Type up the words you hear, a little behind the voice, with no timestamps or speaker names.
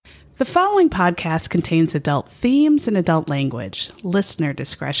The following podcast contains adult themes and adult language. Listener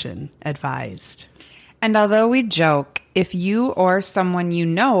discretion advised. And although we joke, if you or someone you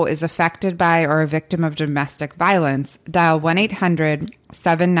know is affected by or a victim of domestic violence, dial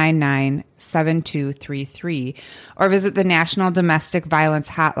 1-800-799-7233 or visit the National Domestic Violence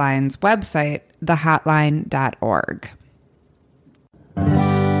Hotline's website, thehotline.org.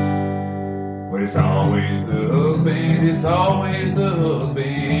 But it's always the husband, it's always the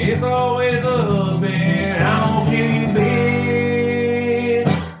husband, it's always the husband, I don't kill you, babe.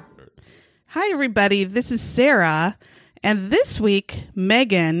 Hi, everybody. This is Sarah. And this week,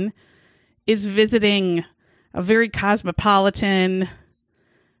 Megan is visiting a very cosmopolitan,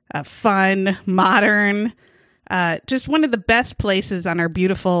 fun, modern, just one of the best places on our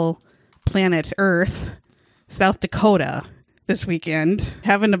beautiful planet Earth, South Dakota, this weekend.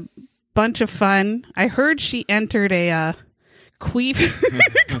 Having a bunch of fun. I heard she entered a queefing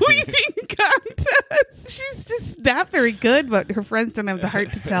contest. She's just not very good, but her friends don't have the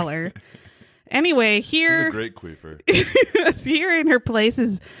heart to tell her. Anyway, here... She's a great queefer. Here in her place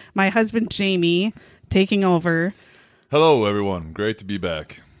is my husband, Jamie, taking over. Hello, everyone. Great to be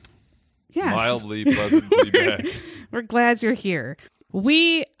back. Yes. Mildly pleasant to be back. We're glad you're here.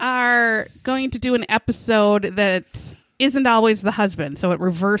 We are going to do an episode that isn't always the husband, so it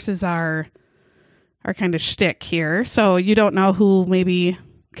reverses our kind of shtick here. So you don't know who maybe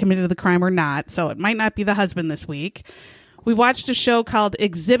committed the crime or not, so it might not be the husband this week. We watched a show called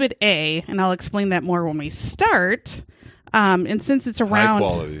Exhibit A, and I'll explain that more when we start. And since it's around... High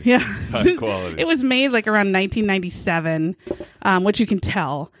quality. Yeah. High quality. It was made like around 1997, which you can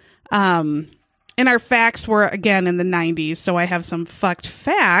tell. And our facts were, again, in the 90s, so I have some fucked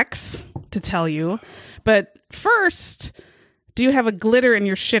facts to tell you. But first, do you have a glitter in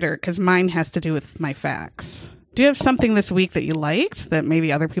your shitter? Because mine has to do with my facts. Do you have something this week that you liked that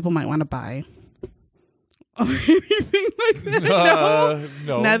maybe other people might want to buy? Or anything like that?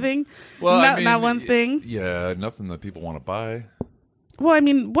 No. Nothing? Well, I mean, not one thing? Yeah, nothing that people want to buy. Well, I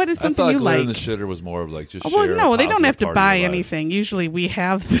mean, what is something you glitter like? in the shitter was more of like just Well, share no, a they don't have to positive part buy of your life. anything. Usually we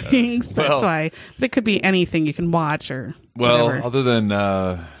have things. Well- That's why. But it could be anything you can watch or Well, whatever. other than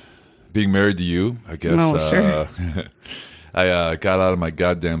being married to you, I guess. Oh, sure. I got out of my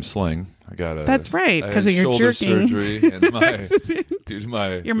goddamn sling. That's right, I 'cause had of your shoulder jerking. surgery and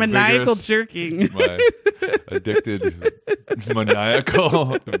my Your maniacal vigorous- jerking. my addicted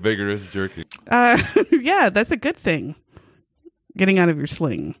maniacal vigorous jerking. Yeah, that's a good thing. Getting out of your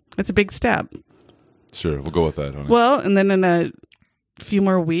sling. That's a big step. Sure, we'll go with that. Honey. Well, and then in a few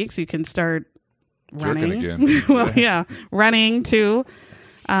more weeks, you can start running Jerking again. Well, yeah, running too.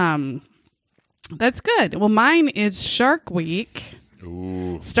 That's good. Well, mine is Shark Week.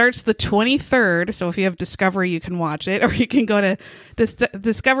 Ooh. Starts the 23rd. So if you have Discovery, you can watch it, or you can go to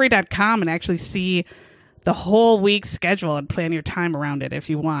discovery.com and actually see the whole week's schedule and plan your time around it if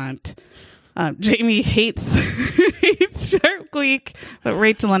you want. Jamie hates Shark Week, but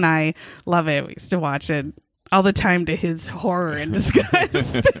Rachel and I love it. We used to watch it all the time to his horror and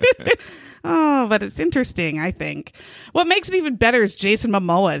disgust. Oh, but it's interesting, I think. What makes it even better is Jason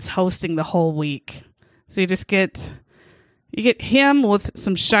Momoa is hosting the whole week. So you just get him with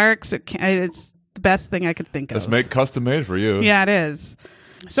some sharks. It's the best thing I could think of. Let's make custom made for you. Yeah, it is.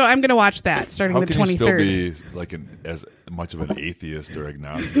 So I'm going to watch that starting How the can 23rd. you still be like as much of an atheist or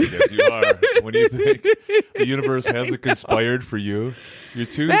agnostic as you are when you think the universe hasn't conspired for you? You're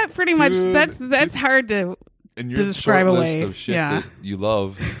too. That pretty much. That's hard to in your describe short away. list of shit Yeah. that you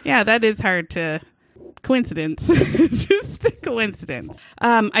love. Yeah, that is hard to. Coincidence. Just a coincidence.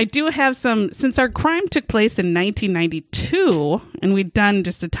 I do have some, since our crime took place in 1992 and we'd done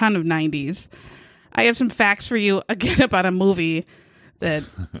just a ton of 90s, I have some facts for you again about a movie that,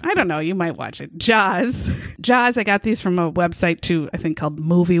 I don't know, you might watch it. Jaws, I got these from a website too, I think called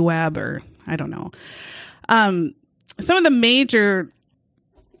MovieWeb, or I don't know. Some of the major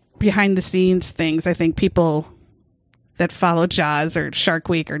behind the scenes things I think people that follow Jaws or Shark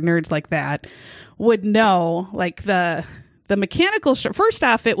Week or nerds like that would know, like the mechanical first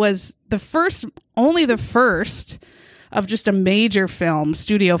off, it was only the first of just a major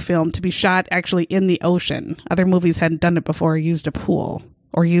studio film to be shot actually in the ocean. Other movies hadn't done it before, or used a pool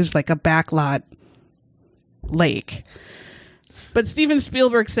or used like a backlot lake. But Steven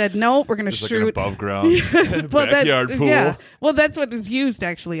Spielberg said, no, we're going to shoot like an above ground backyard pool. Yeah. Well, that's what was used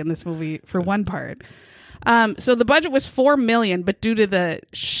actually in this movie for one part. So the budget was $4 million, but due to the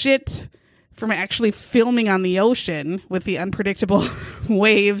shit from actually filming on the ocean with the unpredictable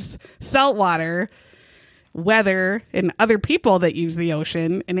waves, saltwater, weather, and other people that use the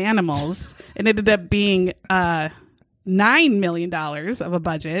ocean and animals, it ended up being $9 $9 million of a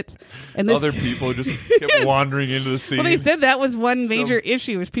budget. And this Other people just kept wandering into the sea. well, they said that was one major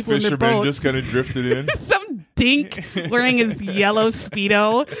issue was people in their Fishermen boats. just kind of drifted in. Some dink wearing his yellow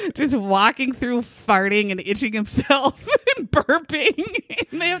Speedo, just walking through, farting and itching himself and burping.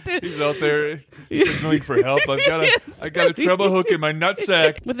 And they have to, He's out there signaling for help. I got a treble hook in my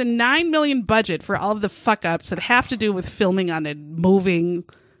nutsack. with a $9 million budget for all of the fuck ups that have to do with filming on a moving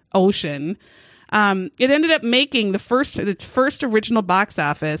ocean. It ended up making its first original box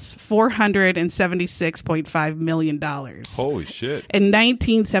office $476.5 million. Holy shit. In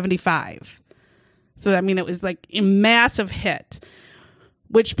 1975. So, I mean, it was like a massive hit,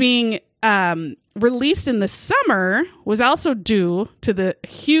 which being released in the summer was also due to the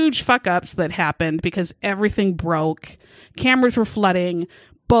huge fuck ups that happened because everything broke. Cameras were flooding.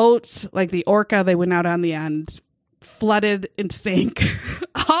 Boats, like the Orca they went out on the end, flooded and sank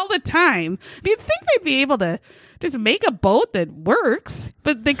all the time. You'd think they'd be able to just make a boat that works,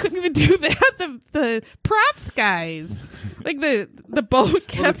 but they couldn't even do that. The props guys, like the boat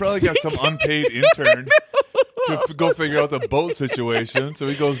kept Well, they probably got some unpaid intern to go figure out the boat situation. So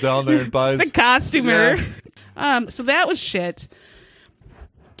he goes down there and buys the costumer. Yeah. So that was shit.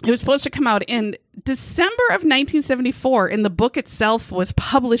 It was supposed to come out in December of 1974, and the book itself was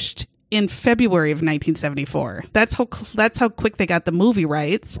published in February of 1974. That's how quick they got the movie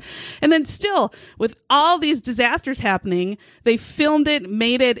rights. And then still, with all these disasters happening, they filmed it,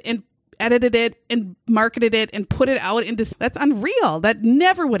 made it, and edited it, and marketed it, and put it out into... That's unreal. That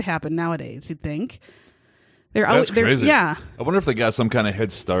never would happen nowadays, you'd think. That's crazy. Yeah. I wonder if they got some kind of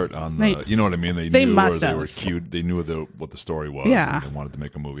head start on the, you know what I mean? They knew must or have. they were cute. They knew what the story was. Yeah. And they wanted to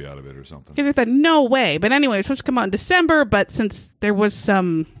make a movie out of it or something. Because I thought, no way. But anyway, it was supposed to come out in December, but since there was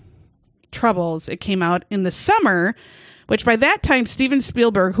some troubles, it came out in the summer, which by that time, Steven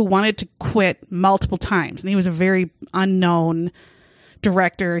Spielberg, who wanted to quit multiple times, and he was a very unknown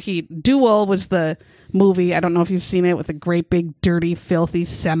director. Duel was the movie, I don't know if you've seen it, with a great big dirty filthy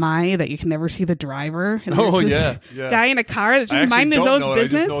semi that you can never see the driver, and Oh, there's this yeah. guy in a car that's I just actually minding his don't own know.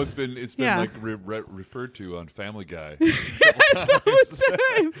 business. I just know it's been Yeah. like referred to on Family Guy. All the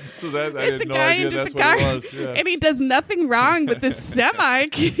time. So that I It's had a no guy idea in that's just a car, what it was. Yeah. and he does nothing wrong, but this semi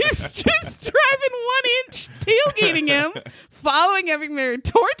keeps just driving 1 inch, tailgating him, following everywhere,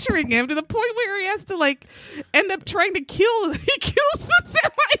 torturing him to the point where he has to like end up trying to kill. He kills the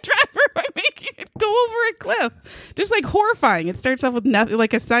semi driver by making it go over a cliff. Just like horrifying. It starts off with nothing,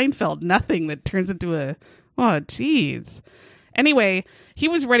 like a Seinfeld, nothing that turns into a jeez. Anyway, he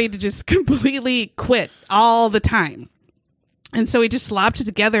was ready to just completely quit all the time. And so he just slopped it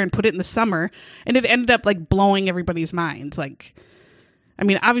together and put it in the summer, and it ended up like blowing everybody's minds. Like, I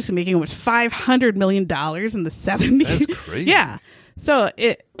mean, obviously making it was $500 million in the 70s. That's crazy. Yeah. So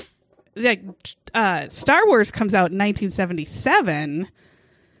Star Wars comes out in 1977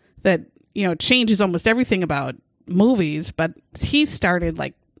 that, changes almost everything about movies, but he started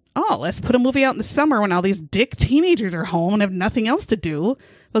like, let's put a movie out in the summer when all these dick teenagers are home and have nothing else to do.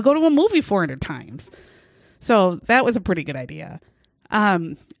 They'll go to a movie 400 times. So that was a pretty good idea.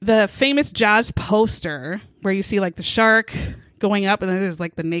 The famous Jaws poster where you see like the shark going up and then there's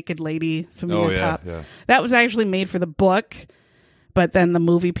like the naked lady swimming on top. Yeah. That was actually made for the book, but then the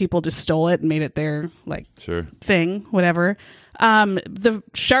movie people just stole it and made it their like thing, whatever. The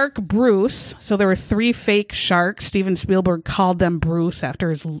shark Bruce, so there were 3 fake sharks. Steven Spielberg called them Bruce after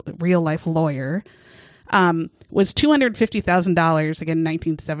his real life lawyer. Was $250,000, again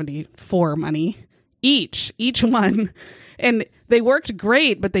 1974 money. Each one. And they worked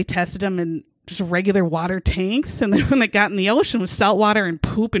great, but they tested them in just regular water tanks. And then when they got in the ocean with salt water and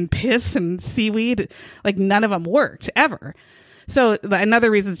poop and piss and seaweed, like none of them worked ever. So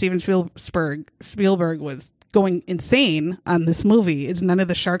another reason Steven Spielberg was going insane on this movie is none of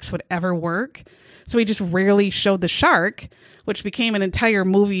the sharks would ever work. So he just rarely showed the shark, which became an entire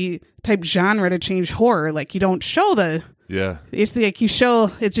movie type genre to change horror. Like you don't show the... Yeah. It's like you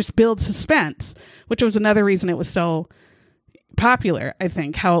show, it just builds suspense, which was another reason it was so popular, I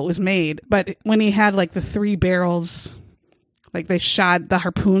think, how it was made. But when he had like the 3 barrels, like they shot the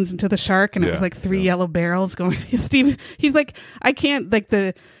harpoons into the shark and it was like 3 yellow barrels going, Steve, he's like, I can't, like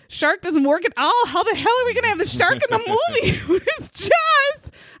the shark doesn't work at all. How the hell are we going to have the shark in the movie? It's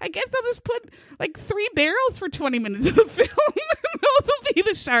just, I guess I'll just put like 3 barrels for 20 minutes of the film. Those will be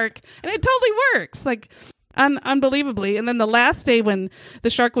the shark. And it totally works. Like, unbelievably. And then the last day when the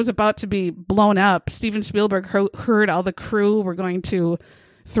shark was about to be blown up, Steven Spielberg heard all the crew were going to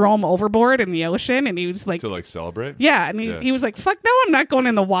throw him overboard in the ocean, and he was like... To like celebrate? Yeah, and he was like, fuck no, I'm not going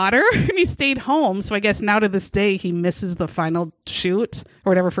in the water. And he stayed home. So I guess now to this day, he misses the final shoot or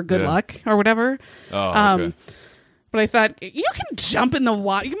whatever for good luck or whatever. Oh, okay. But I thought, you can jump in the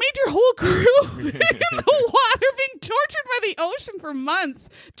water. You made your whole crew in the water, being tortured by the ocean for months.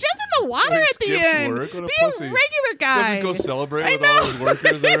 Jump in the water at the end. Work. What a Be pussy. a regular guy. Doesn't go celebrate with all his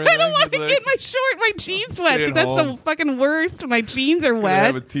workers and everything. I don't want to He's get my jeans wet, because that's the fucking worst when my jeans are wet.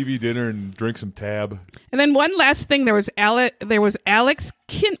 Have a TV dinner and drink some tab. And then one last thing, there was Alex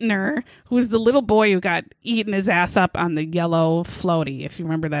Kintner, who was the little boy who got eaten his ass up on the yellow floaty, if you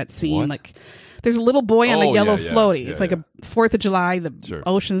remember that scene. What? Like, there's a little boy on a yellow floaty. It's like a 4th of July, the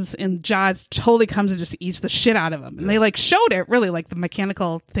oceans, and Jaws totally comes and just eats the shit out of him. And they like showed it really, like the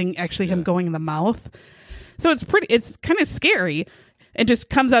mechanical thing, actually him going in the mouth. So it's kind of scary. It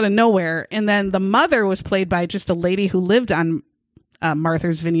just comes out of nowhere. And then the mother was played by just a lady who lived on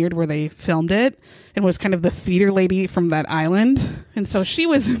Martha's Vineyard where they filmed it, and was kind of the theater lady from that island. And so she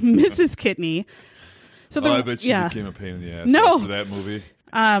was Mrs. Kidney. So I bet she became a pain in the ass after that movie.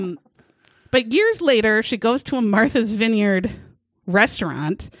 But years later, she goes to a Martha's Vineyard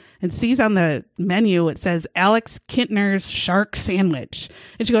restaurant and sees on the menu, it says Alex Kintner's shark sandwich.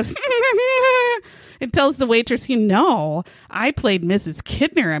 And she goes, and tells the waitress, I played Mrs.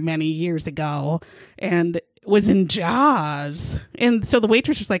 Kintner many years ago and was in Jaws. And so the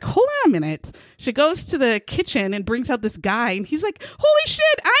waitress was like, hold on a minute. She goes to the kitchen and brings out this guy, and he's like, holy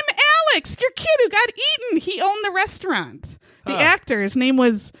shit, I'm Alex, your kid who got eaten. He owned the restaurant. The actor, his name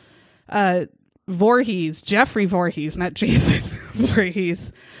was Voorhees, Jeffrey Voorhees, not Jason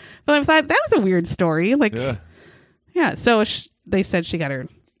Voorhees. But I thought that was a weird story. Like, so they said she got her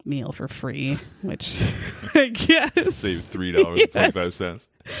meal for free, which I guess saved $3.25.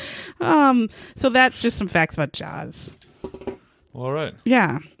 So that's just some facts about Jaws. All right.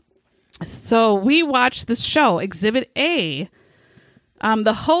 Yeah. So we watched this show, Exhibit A.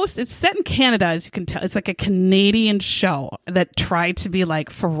 The host, it's set in Canada, as you can tell. It's like a Canadian show that tried to be like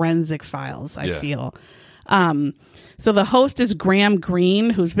Forensic Files, I feel. So the host is Graham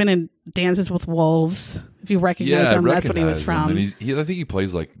Greene, who's been in Dances with Wolves. If you recognize him, that's what he was from. And I think he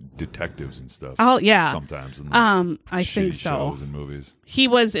plays like detectives and stuff. Oh, yeah. Sometimes. In I think so. Shows and movies. He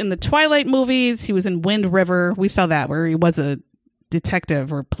was in the Twilight movies. He was in Wind River. We saw that, where he was a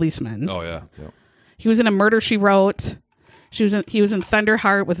detective or policeman. Oh, yeah. He was in A Murder, She Wrote. He was in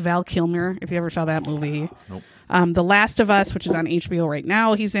Thunderheart with Val Kilmer, if you ever saw that movie. Nope. The Last of Us, which is on HBO right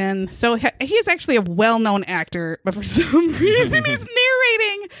now, he's in. So he is actually a well-known actor, but for some reason he's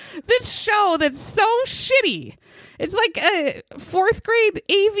narrating this show that's so shitty. It's like a 4th grade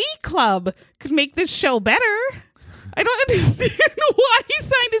AV club could make this show better. I don't understand why he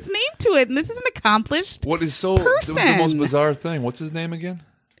signed his name to it, and this is an accomplished What is person. The most bizarre thing? What's his name again?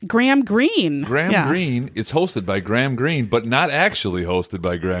 Graham Greene. Graham Greene. It's hosted by Graham Greene, but not actually hosted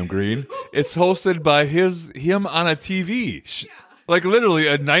by Graham Greene. It's hosted by him on a TV. Like literally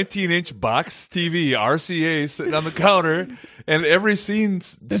a 19-inch box TV, RCA, sitting on the counter, and every scene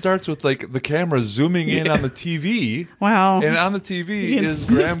starts with like the camera zooming in on the TV. Wow. And on the TV is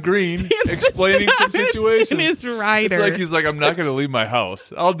Graham Greene explaining some situation. His writer. It's like he's like, I'm not going to leave my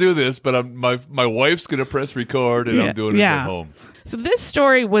house. I'll do this, but my wife's going to press record, and I'm doing this at home. So this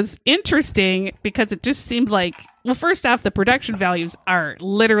story was interesting because it just seemed like, well, first off, the production values are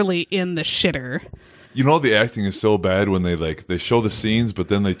literally in the shitter. You know, the acting is so bad when they show the scenes, but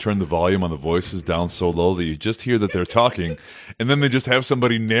then they turn the volume on the voices down so low that you just hear that they're talking, and then they just have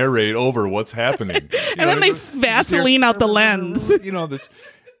somebody narrate over what's happening. And then they Vaseline out the lens. You know,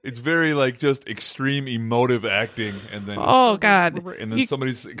 it's very like just extreme emotive acting, and then oh god, and then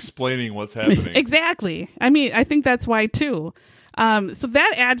somebody's explaining what's happening. Exactly. I mean, I think that's why too. So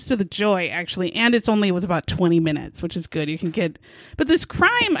that adds to the joy, actually, and it was about 20 minutes, which is good. You can get, but this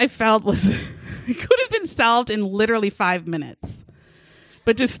crime I felt was it could have been solved in literally 5 minutes,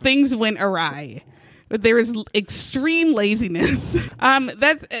 but just things went awry. But there was extreme laziness.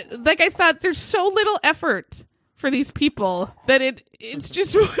 That's like I thought. There's so little effort for these people that it's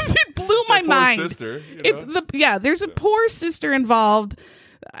just it blew my mind. Sister, you know? There's a poor sister involved.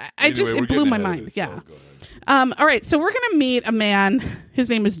 It blew my mind. Yeah. All right, so we're going to meet a man. His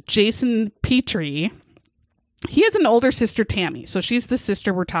name is Jason Petrie. He has an older sister, Tammy. So she's the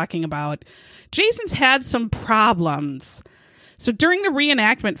sister we're talking about. Jason's had some problems. So during the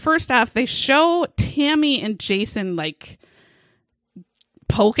reenactment, first off, they show Tammy and Jason like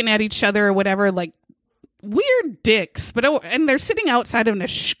poking at each other or whatever, like weird dicks, and they're sitting outside of a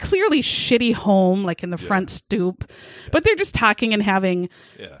clearly shitty home, like in the front stoop, but they're just talking and having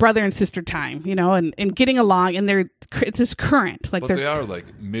brother and sister time, and getting along, and it's just current. Like, but they are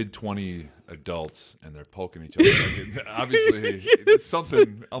like mid-20 adults, and they're poking each other. Like, obviously, it's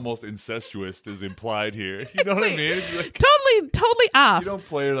something almost incestuous is implied here. You know what I mean? It's like, totally off. You don't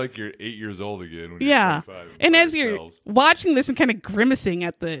play like you're 8 years old again when you're 25. And as you're watching this and kind of grimacing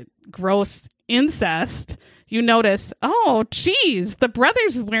at the gross incest, you notice, oh, geez, the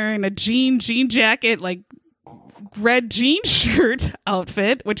brother's wearing a jean jacket, like red jean shirt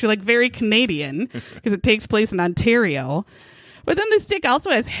outfit, which are like very Canadian because it takes place in Ontario. But then this dick also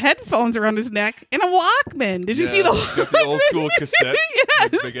has headphones around his neck and a Walkman. Did you see the Walkman? Got the old school cassette,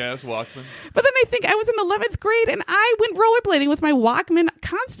 yes. Big ass Walkman. But then I think I was in 11th grade and I went rollerblading with my Walkman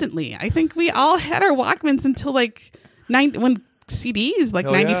constantly. I think we all had our Walkmans until like when CDs, like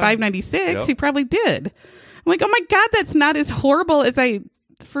 95, 96. Yep. He probably did. I'm like, oh my God, that's not as horrible as I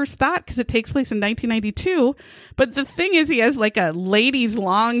first thought because it takes place in 1992. But the thing is, he has like a lady's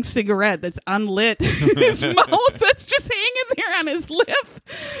long cigarette that's unlit in his mouth that's just hanging there on his lip.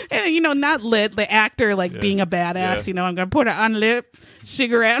 And, not lit, the actor like being a badass, I'm going to put an unlit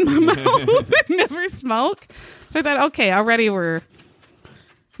cigarette in my mouth and never smoke. So I thought, okay, already we're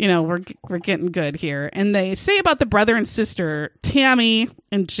getting good here. And they say about the brother and sister, Tammy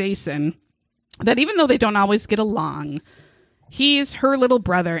and Jason, that even though they don't always get along, he's her little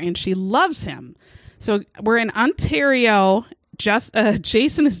brother and she loves him. So we're in Ontario.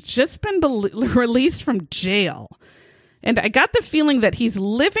 Jason has just been released from jail. And I got the feeling that he's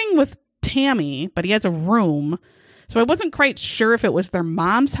living with Tammy, but he has a room. So I wasn't quite sure if it was their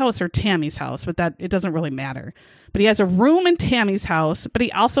mom's house or Tammy's house, but that it doesn't really matter. But he has a room in Tammy's house, but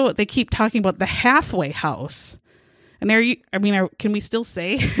they keep talking about the halfway house. And can we still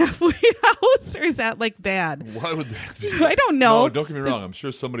say halfway house, or is that like bad? Why would that be? I don't know. No, don't get me wrong. I'm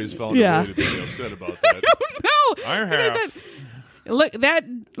sure somebody's found a way to be upset about that. I don't know. Our half.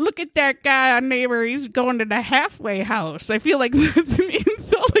 Look at that guy, our neighbor. He's going to the halfway house. I feel like that's an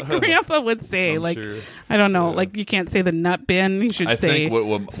insult that Grandpa would say. I'm like, sure. I don't know. Like, you can't say the nut bin. You should say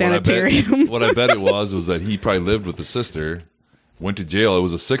think sanitarium. What I bet it was that he probably lived with the sister, went to jail. It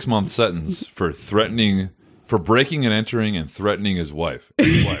was a 6-month sentence for breaking and entering and threatening his wife.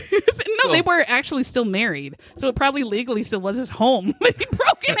 No, they were actually still married, so it probably legally still was his home that he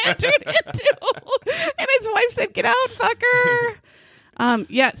broke and entered into. And his wife said, "Get out, fucker."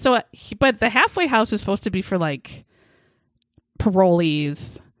 But the halfway house is supposed to be for like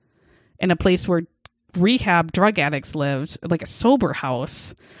parolees in a place where rehab drug addicts lived, like a sober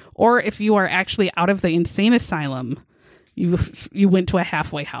house, or if you are actually out of the insane asylum, you went to a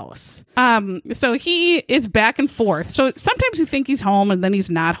halfway house. So he is back and forth. So sometimes you think he's home and then he's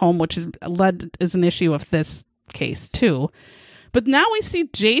not home, which is an issue of this case too. But now we see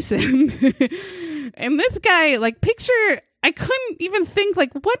Jason and this guy, like, I couldn't even think,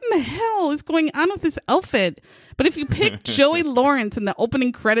 like, what in the hell is going on with this outfit? But if you pick Joey Lawrence in the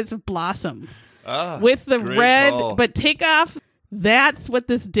opening credits of Blossom with the red, but take off, that's what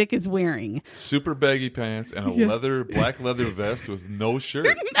this dick is wearing. Super baggy pants and a black leather vest with no shirt.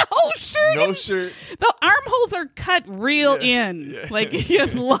 No shirt. The armholes are cut real in. Yeah. Like, he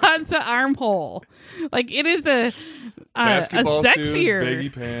has lots of armhole. Like, it is a sexier shoes, baggy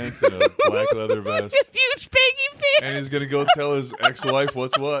pants, and a black leather vest. Huge baggy pants. And he's going to go tell his ex-wife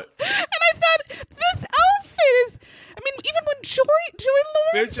what's what. And I thought, this outfit is... I mean, even when Joey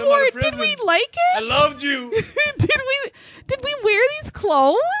Lawrence wore it, did we like it? I loved you. Did we wear these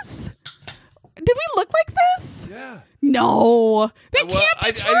clothes? Did we look like this? Yeah. No. That can't be true.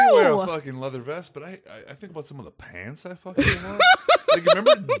 I didn't wear a fucking leather vest, but I think about some of the pants I fucking wore. Like,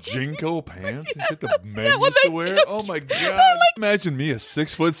 remember Jinko pants and shit that men used to wear? Oh my God. Imagine me, a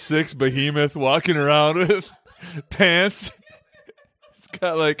 6'6" behemoth, walking around with pants. It's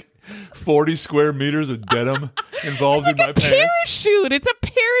got like 40 square meters of denim involved in my pants. Parachute. It's a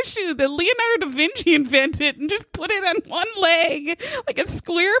parachute that Leonardo da Vinci invented and just put it on one leg, like a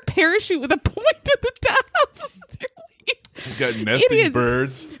square parachute with a point at the top. You've got nesting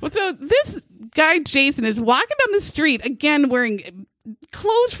birds. Well, so this guy Jason is walking down the street again wearing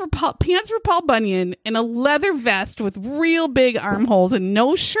pants for Paul Bunyan and a leather vest with real big armholes and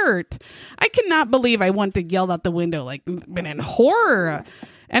no shirt. I cannot believe I wanted to yell out the window, like, been in horror.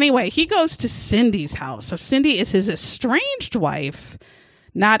 Anyway, he goes to Cindy's house. So Cindy is his estranged wife,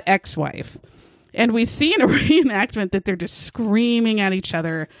 not ex-wife. And we see in a reenactment that they're just screaming at each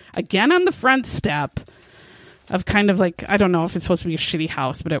other again on the front step of kind of like, I don't know if it's supposed to be a shitty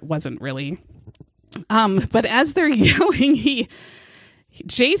house, but it wasn't really. But as they're yelling,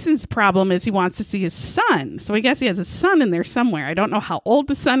 Jason's problem is he wants to see his son. So I guess he has a son in there somewhere. I don't know how old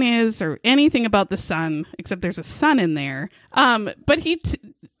the son is or anything about the son, except there's a son in there. But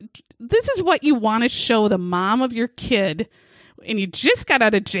this is what you want to show the mom of your kid, and you just got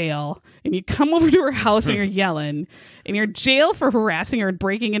out of jail, and you come over to her house and you're yelling, and you're in jail for harassing her and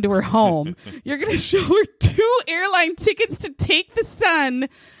breaking into her home. You're going to show her 2 airline tickets to take the son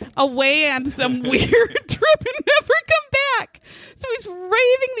away on some weird trip and never come back. So he's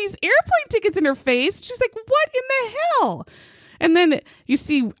raving these airplane tickets in her face. She's like, what in the hell? And then you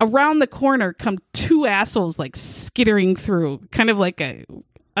see around the corner come 2 assholes like skittering through, kind of like a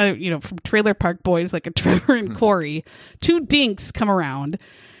from Trailer Park Boys, like a Trevor and Corey. 2 dinks come around,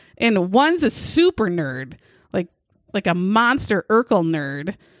 and one's a super nerd, like a monster Urkel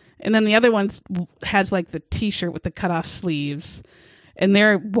nerd, and then the other one has like the T-shirt with the cut off sleeves, and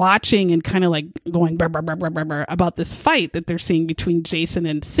they're watching and kind of like going brr, brr, brr, brr, brr, brr, about this fight that they're seeing between Jason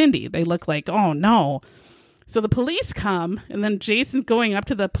and Cindy. They look like, oh no. So the police come, and then Jason's going up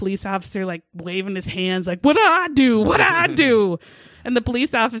to the police officer, like waving his hands, like, what do I do? What do I do? And the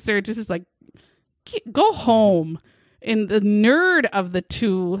police officer just is like, go home. And the nerd of the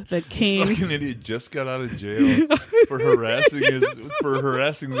 2 that came, this fucking idiot just got out of jail for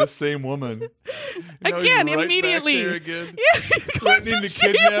harassing this same woman. Again, he's right immediately. back there again, threatening to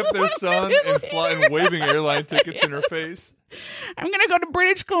kidnap their son and waving airline tickets in her face. I'm gonna go to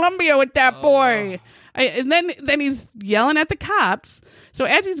British Columbia with that boy. And then he's yelling at the cops. So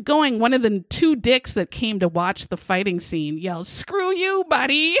as he's going, one of the 2 dicks that came to watch the fighting scene yells, "Screw you,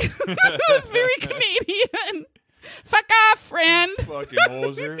 buddy." It's very Canadian. Fuck off, friend. Fucking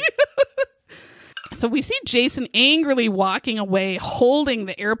hoser. So we see Jason angrily walking away, holding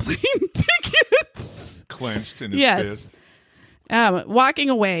the airplane tickets. Clenched in his fist. Walking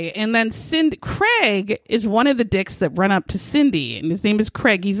away. And then Craig is one of the dicks that run up to Cindy. And his name is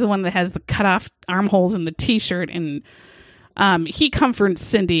Craig. He's the one that has the cut off armholes in the T-shirt. And he comforts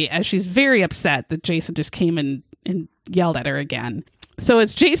Cindy as she's very upset that Jason just came and yelled at her again. So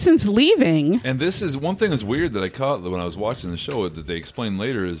as Jason's leaving... And this is one thing that's weird that I caught when I was watching the show that they explained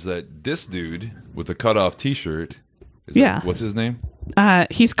later is that this dude with the cut-off T-shirt... what's his name?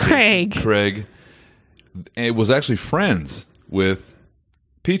 He's Craig. Craig. It was actually friends with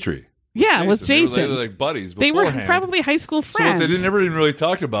Petrie. Yeah, Jason. With Jason. They were like buddies beforehand. They were probably high school friends. So what they never even really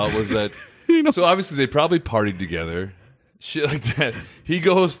talked about was that... So obviously they probably partied together. Shit like that. He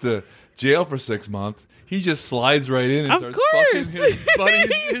goes to jail for 6 months. He just slides right in and starts fucking his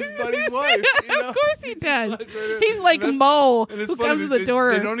buddy's wife. Of course he does. He's like Mo, who comes to the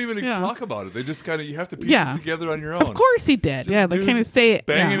door. They don't even talk about it. They just kind of, you have to piece it together on your own. Of course he did. Just they kind of say it.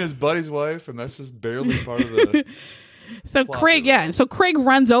 Banging his buddy's wife, and that's just barely part of the... So Craig, so Craig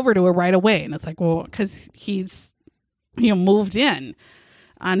runs over to her right away, and it's like, well, because he's, moved in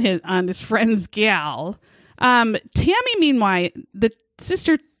on his friend's gal. Tammy, meanwhile, the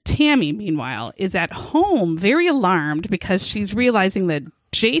sister Tammy, meanwhile, is at home very alarmed because she's realizing that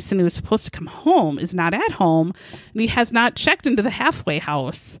Jason, who is supposed to come home, is not at home, and he has not checked into the halfway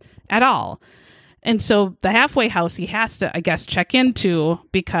house at all. And so the halfway house he has to, I guess, check into,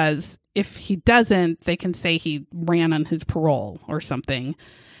 because if he doesn't, they can say he ran on his parole or something.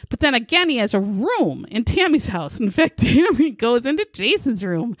 But then again, he has a room in Tammy's house. In fact, Tammy goes into Jason's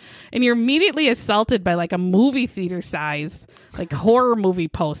room, and you're immediately assaulted by like a movie theater size, like horror movie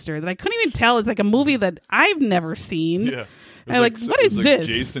poster that I couldn't even tell is like a movie that I've never seen. Yeah. I'm like, what is this?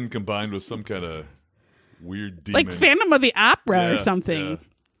 Jason combined with some kind of weird demon. Like Phantom of the Opera or something. Yeah.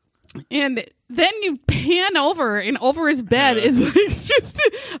 And then you pan over, and over his bed is like just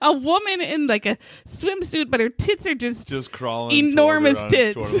a woman in like a swimsuit, but her tits are just crawling, enormous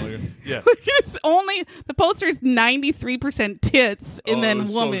tits. Yeah, only the poster is 93% tits, and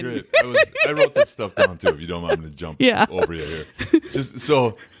then woman. So great. I wrote this stuff down too. If you don't mind me to jump over you here, just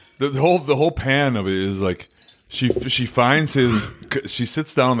so the whole pan of it is like. She finds she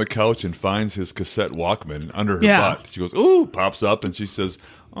sits down on the couch and finds his cassette Walkman under her butt. She goes, ooh, pops up, and she says,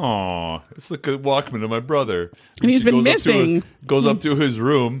 "Aw, it's the Walkman of my brother." And he's been missing. Goes up to his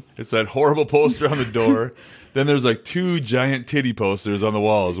room. It's that horrible poster on the door. Then there's like 2 giant titty posters on the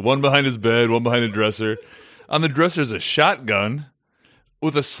walls. One behind his bed, one behind the dresser. On the dresser is a shotgun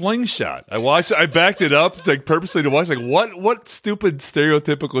with a slingshot. I backed it up like purposely to watch. Like what stupid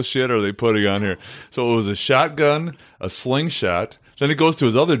stereotypical shit are they putting on here? So it was a shotgun, a slingshot. Then it goes to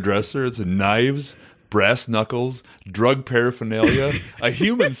his other dresser. It's knives, brass knuckles, drug paraphernalia, a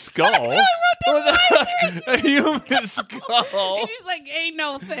human skull. A human skull. And she's like, ain't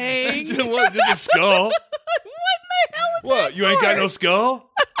no thing. Just a skull? What the hell is that? What? You ain't got no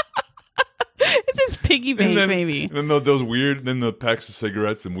skull? It's his piggy bank, maybe. And then those weird, then the packs of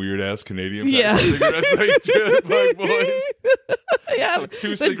cigarettes and weird ass Canadian packs Yeah. of cigarettes like Trailer Park Boys. Yeah, Like two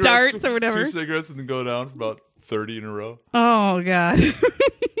the cigarettes, darts or whatever. 2 cigarettes and then go down for about 30 in a row. Oh God.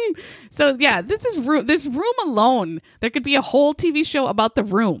 So yeah, this room alone. There could be a whole TV show about the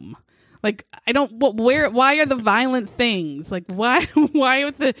room. Like why are the violent things? Like what's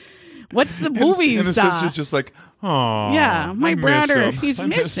the movie you and the saw? sister's just like, oh, Yeah, my brother, he's I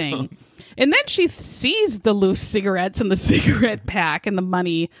miss missing. him. And then she sees the loose cigarettes and the cigarette pack and the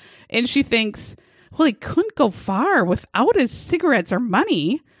money, and she thinks, well, he couldn't go far without his cigarettes or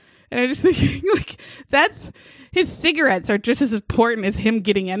money. And I just think, like, his cigarettes are just as important as him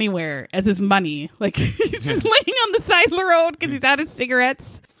getting anywhere as his money. Like, he's just laying on the side of the road because he's out of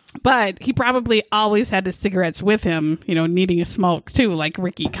cigarettes. But he probably always had his cigarettes with him, needing a smoke too, like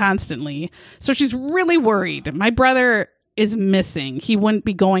Ricky constantly. So she's really worried. My brother is missing. He wouldn't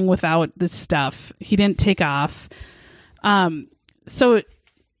be going without this stuff. He didn't take off. So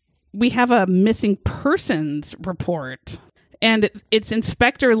we have a missing persons report. And it's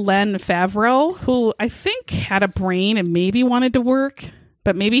Inspector Len Favreau, who I think had a brain and maybe wanted to work,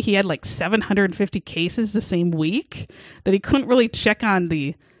 but maybe he had like 750 cases the same week that he couldn't really check on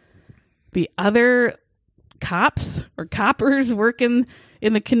the other cops or coppers working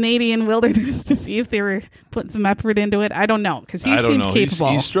in the Canadian wilderness to see if they were putting some effort into it. I don't know, because he seemed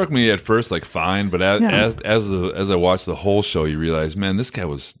capable. He struck me at first like fine, but as I watched the whole show, you realize, man, this guy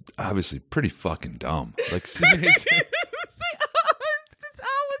was obviously pretty fucking dumb. Like,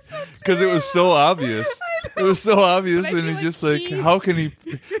 because it was so obvious. It was so obvious, and it's just like, how can he?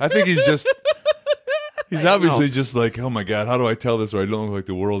 I think he's obviously just like, oh my God, how do I tell this where I don't look like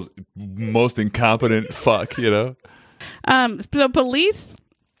the world's most incompetent fuck, So police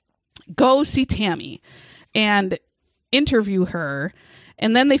go see Tammy and interview her.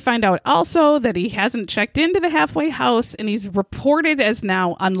 And then they find out also that he hasn't checked into the halfway house, and he's reported as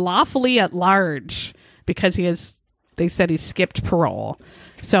now unlawfully at large because they said he skipped parole.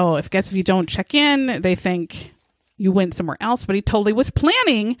 So if you don't check in, they think you went somewhere else. But he totally was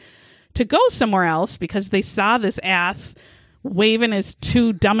planning to go somewhere else because they saw this ass waving his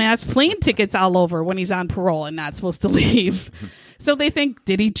 2 dumbass plane tickets all over when he's on parole and not supposed to leave. So they think,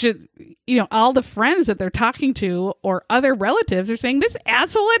 did he just, all the friends that they're talking to or other relatives are saying this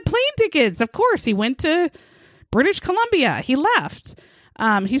asshole had plane tickets. Of course, he went to British Columbia. He left.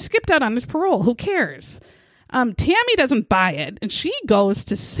 He skipped out on his parole. Who cares? Tammy doesn't buy it, and she goes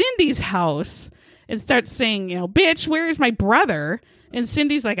to Cindy's house and starts saying, bitch, where is my brother? And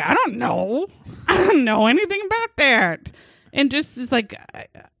Cindy's like, I don't know. I don't know anything about that. And just is like,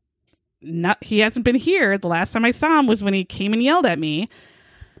 he hasn't been here. The last time I saw him was when he came and yelled at me.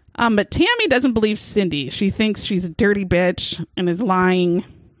 But Tammy doesn't believe Cindy. She thinks she's a dirty bitch and is lying,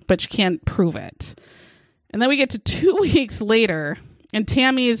 but she can't prove it. And then we get to 2 weeks later, and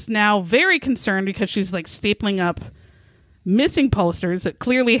Tammy is now very concerned because she's like stapling up missing posters that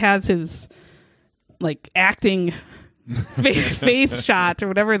clearly has his like acting face shot or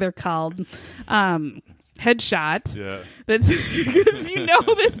whatever they're called. Headshot. Yeah. That's because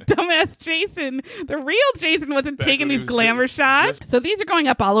this dumbass Jason, the real Jason, wasn't taking these glamour shots. So these are going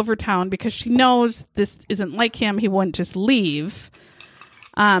up all over town because she knows this isn't like him. He wouldn't just leave.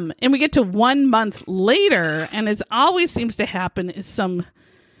 And we get to 1 month later, and as always seems to happen, is some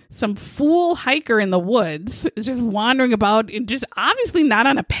fool hiker in the woods is just wandering about and just obviously not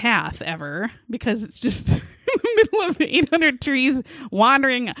on a path ever, because it's just in the middle of 800 trees,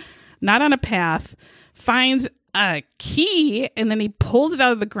 wandering, not on a path, finds a key, and then he pulls it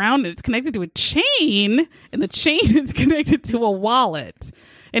out of the ground, and it's connected to a chain, and the chain is connected to a wallet.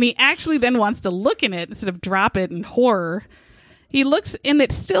 And he actually then wants to look in it instead of drop it in horror. He looks, and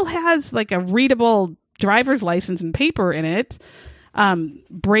it still has like a readable driver's license and paper in it,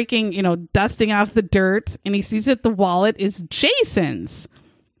 dusting off the dirt, and he sees that the wallet is Jason's.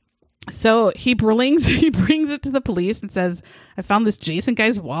 So he brings it to the police and says, I found this Jason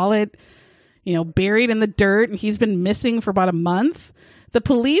guy's wallet, buried in the dirt, and he's been missing for about a month. The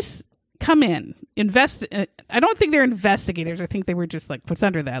police come in, I don't think they're investigators. I think they were just like, what's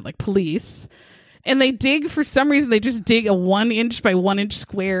under that? Like police. And they dig, for some reason, they just dig a 1 inch by 1 inch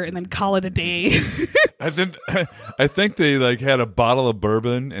square and then call it a day. I think they like had a bottle of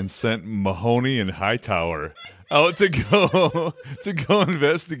bourbon and sent Mahoney and Hightower out to go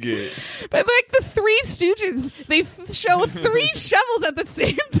investigate. But like the Three Stooges, they show 3 shovels at the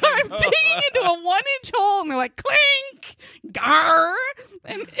same time digging into a 1 inch hole, and they're like, clink, gar.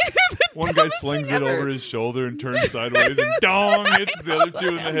 And one guy slings it over his shoulder and turns sideways, and dong, hits the other 2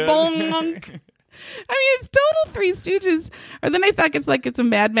 in the head. Bonk. I mean, it's total Three Stooges. Or then I thought it's a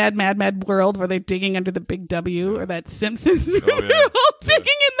mad world where they're digging under the big W, or that Simpsons where they're all digging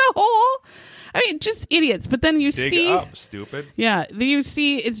in the hole. I mean, just idiots. But then you Dig see, up, stupid. yeah, you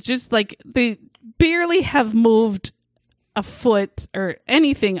see, it's just like they barely have moved a foot or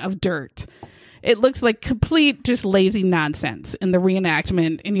anything of dirt. It looks like complete just lazy nonsense in the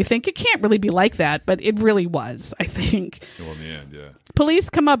reenactment, and you think it can't really be like that, but it really was, I think. Well, in the end, yeah. Police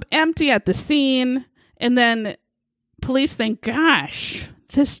come up empty at the scene, and then police think, gosh,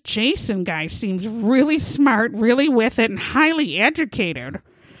 this Jason guy seems really smart, really with it, and highly educated.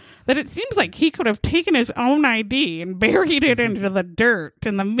 That it seems like he could have taken his own ID and buried it into the dirt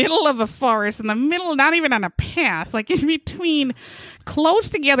in the middle of a forest, in the middle, not even on a path, like in between close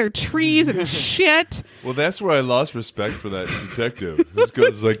together trees and shit. Well, that's where I lost respect for that detective.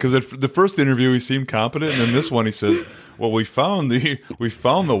 Because the first interview he seemed competent, and then this one he says, "Well, we found the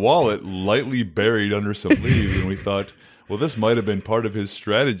wallet lightly buried under some leaves, and we thought, well, this might have been part of his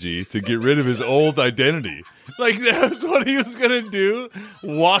strategy to get rid of his old identity." Like, that's what he was going to do?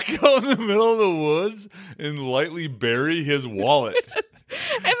 Walk out in the middle of the woods and lightly bury his wallet.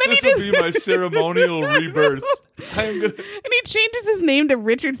 And then This will be my ceremonial rebirth. And he changes his name to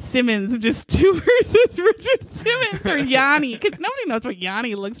Richard Simmons and just tours as Richard Simmons or Yanni, because nobody knows what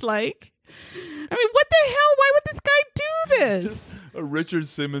Yanni looks like. I mean, what the hell? Why would this guy do this? Just a Richard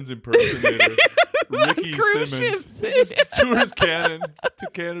Simmons impersonator. Ricky Simmons. Ships. Just tours to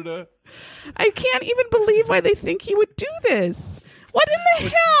Canada. I can't even believe why they think he would do this. What in the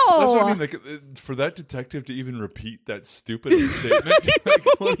hell? That's what I mean. Like, for that detective to even repeat that stupid statement, like,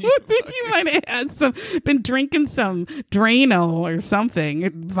 what do you You might have been drinking some Drano or something,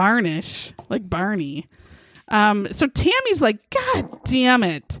 varnish, like Barney. So Tammy's like, God damn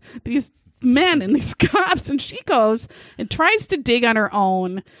it, these men and these cops, and she goes and tries to dig on her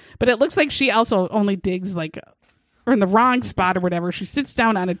own, but it looks like she also only digs like, or in the wrong spot or whatever. She sits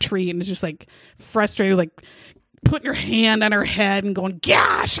down on a tree and is just like frustrated, like putting her hand on her head and going,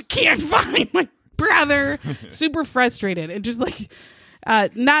 gosh, I can't find my brother. Super frustrated and just like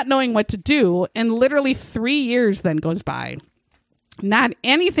not knowing what to do. And literally 3 years then goes by. Not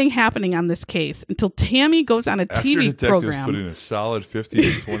anything happening on this case until Tammy goes on a TV program. Put in a solid 15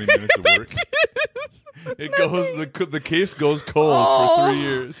 to 20 minutes of work. It goes. The case goes cold for 3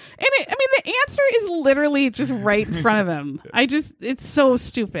 years. And the answer is literally just right in front of him. It's so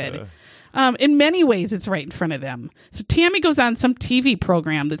stupid. In many ways, it's right in front of them. So Tammy goes on some TV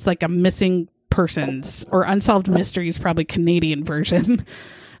program that's like a missing persons or unsolved mysteries, probably Canadian version.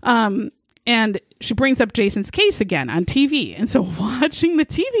 And she brings up Jason's case again on TV. And so watching the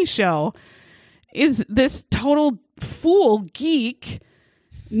TV show is this total fool geek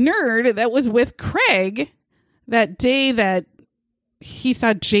nerd that was with Craig that day that he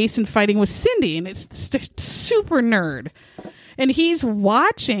saw Jason fighting with Cindy. And it's just a super nerd. And he's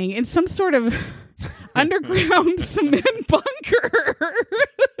watching in some sort of underground cement bunker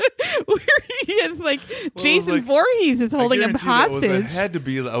where he is like Jason Voorhees is holding him hostage. That had to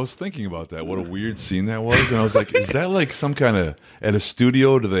be. I was thinking about that. What a weird scene that was, and I was like, is that like some kind of at a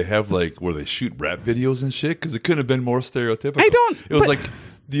studio? Do they have like where they shoot rap videos and shit? Because it couldn't have been more stereotypical. It was like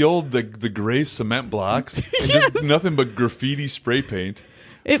the gray cement blocks and just nothing but graffiti spray paint.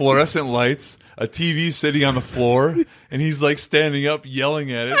 Fluorescent lights, a TV sitting on the floor, and he's like standing up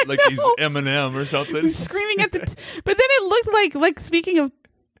yelling at it like he's Eminem or something. He's screaming at the but then it looked like speaking of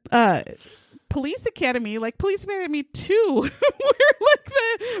Police Academy, like Police Academy 2, where like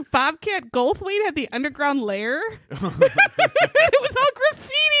the Bobcat Goldthwait had the underground lair. It was all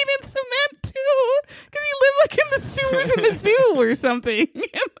graffitied in cement too, because he lived like in the sewers in the zoo or something.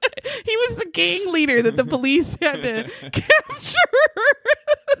 He was the gang leader that the police had to capture.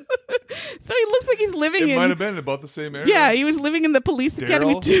 So he looks like he's living It might have been about the same area. Yeah, he was living in the Police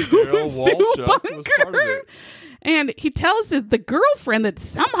Academy 2 zoo bunker. And he tells the girlfriend that's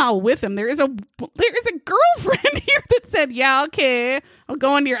somehow with him. There is a girlfriend here that said, "Yeah, okay, I'll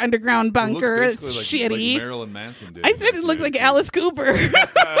go into your underground bunker. It's like, shitty." Like Marilyn Manson did. I said it looked like Alice Cooper.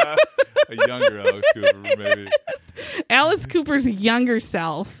 A younger Alice Cooper, maybe. Alice Cooper's younger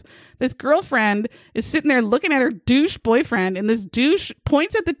self. This girlfriend is sitting there looking at her douche boyfriend, and this douche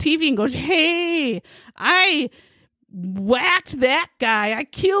points at the TV and goes, "Hey, I whacked that guy. I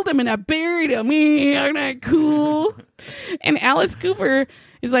killed him and I buried him. Aren't I cool?" And Alice Cooper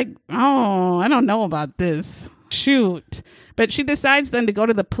is like, "Oh, I don't know about this. Shoot." But she decides then to go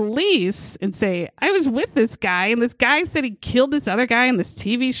to the police and say, "I was with this guy, and this guy said he killed this other guy in this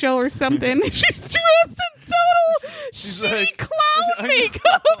TV show or something." She's dressed in total shitty clown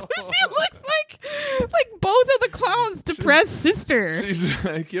makeup. She looks like Bozo the Clown's depressed sister. She's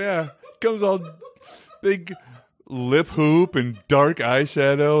like, "Yeah, comes all big lip hoop and dark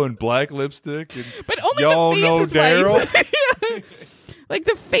eyeshadow and black lipstick. And But only y'all the face know is Daryl. white. Yeah. Like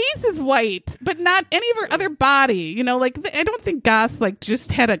the face is white, but not any of her other body. You know, like I don't think Goss like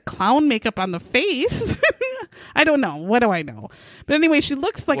just had a clown makeup on the face. I don't know. What do I know? But anyway, she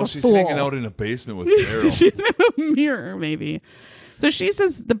looks like a she's fool. hanging out in a basement with Daryl. She's in a mirror, maybe. So she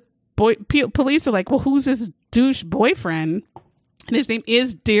says the police are like, well, who's his douche boyfriend? And his name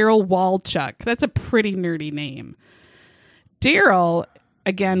is Daryl Walchuk. That's a pretty nerdy name. Daryl,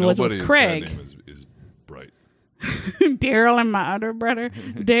 again, was with Craig. That name is bright. Daryl and my other brother.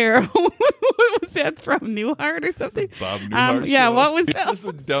 Daryl. What was that from? Newhart or something? Bob Newhart Yeah, show. what was It's that? just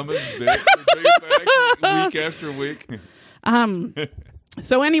the dumbest bit. Week after week.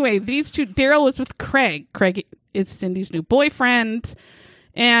 So anyway, these two, Daryl was with Craig. Craig is Cindy's new boyfriend.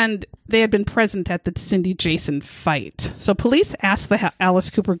 And they had been present at the Cindy Jason fight. So police asked the Alice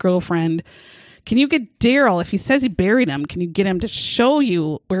Cooper girlfriend, can you get Daryl, if he says he buried him, can you get him to show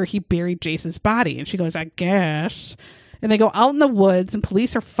you where he buried Jason's body? And she goes, I guess. And they go out in the woods and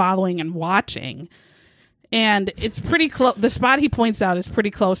police are following and watching. And it's pretty close. The spot he points out is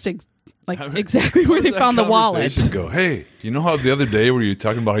pretty close to exactly where they found the wallet. Go, hey, you know how the other day were you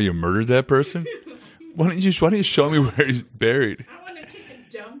talking about how you murdered that person? Why don't you show me where he's buried? I want to take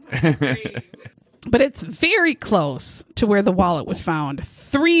a dump on the grave. But it's very close to where the wallet was found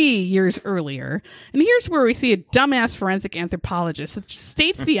 3 years earlier. And here's where we see a dumbass forensic anthropologist that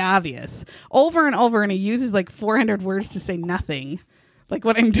states the obvious over and over, and he uses like 400 words to say nothing, like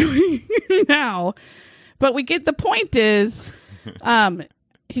what I'm doing now. But we get the point is,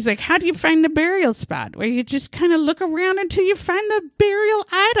 he's like, how do you find the burial spot? Where you just kind of look around until you find the burial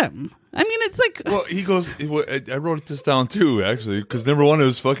item. I mean, it's like... Well, he goes... I wrote this down, too, actually, because number one, it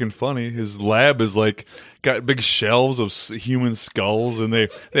was fucking funny. His lab is, like, got big shelves of human skulls, and they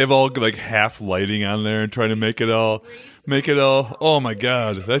have all, like, half lighting on there and trying to make it all... Oh, my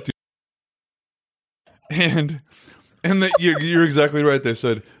God. That dude... And you're exactly right. They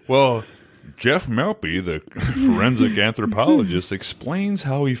said, well... Jeff Malpe, the forensic anthropologist, explains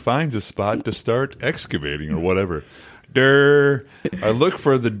how he finds a spot to start excavating or whatever. I look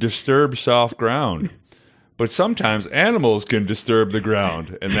for the disturbed soft ground. But sometimes animals can disturb the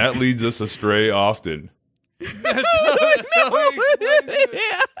ground, and that leads us astray often. That's how he explains it.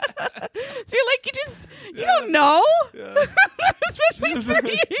 Yeah. So you're like, you don't know. Yeah. Especially 3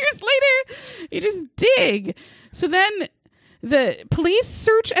 years later, you just dig. So then the police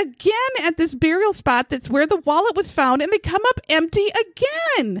search again at this burial spot that's where the wallet was found, and they come up empty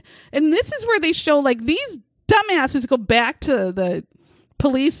again. And this is where they show, like, these dumbasses go back to the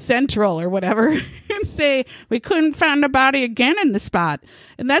police central or whatever and say, we couldn't find the body again in the spot.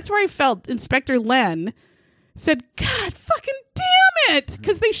 And that's where I felt Inspector Len said, God fucking damn it,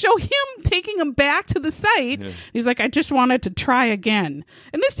 because they show him taking him back to the site. Yeah. He's like, I just wanted to try again.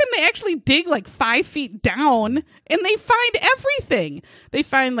 And this time they actually dig like 5 feet down and they find everything. They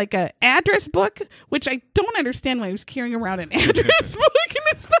find like a address book, which I don't understand why he was carrying around an address book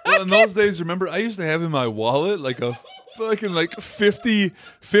in his pocket. Well, in those days, remember, I used to have in my wallet like a fucking like 50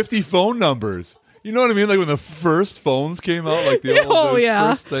 phone numbers. You know what I mean? Like when the first phones came out, like the old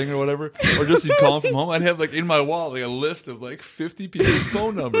first thing or whatever, or just you'd call them from home. I'd have like in my wallet like a list of like 50 people's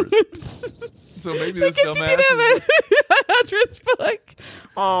phone numbers. So maybe this dumbass is address book.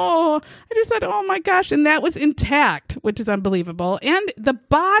 Oh, I just said, oh my gosh, and that was intact, which is unbelievable. And the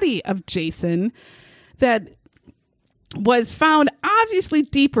body of Jason that was found obviously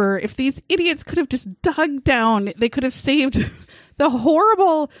deeper. If these idiots could have just dug down, they could have saved the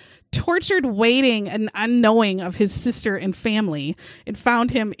horrible, tortured waiting and unknowing of his sister and family, and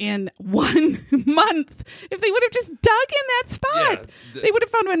found him in 1 month. If they would have just dug in that spot, they would have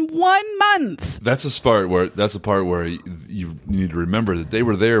found him in 1 month. That's the part where you need to remember that they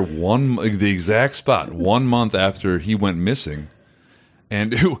were there the exact spot 1 month after he went missing.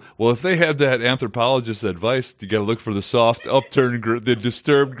 And well, if they had that anthropologist's advice, you got to look for the soft, upturned, the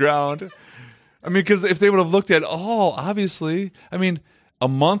disturbed ground. I mean, because if they would have looked at obviously, I mean, a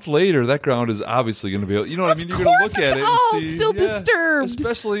month later, that ground is obviously going to be, you know what I mean? You're going to look at it and see, still disturbed.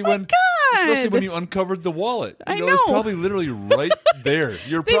 Especially when you uncovered the wallet. I know. It's probably literally right there.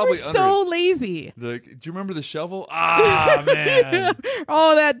 You're they probably were so lazy. Like, do you remember the shovel? Ah, man.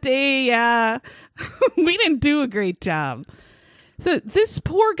 Oh, that day, yeah. We didn't do a great job. So this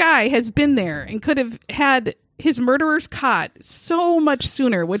poor guy has been there and could have had his murderers caught so much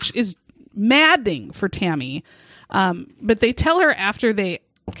sooner, which is maddening for Tammy. But they tell her after they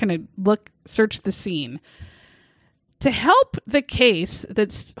kind of search the scene. To help the case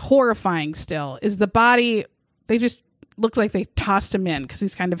that's horrifying still is the body, they just looked like they tossed him in because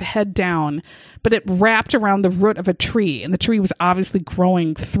he's kind of head down, but it wrapped around the root of a tree, and the tree was obviously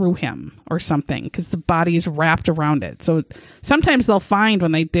growing through him or something because the body is wrapped around it. So sometimes they'll find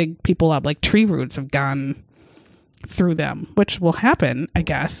when they dig people up, like tree roots have gone through them, which will happen, I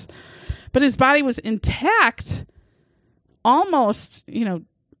guess. But his body was intact, almost,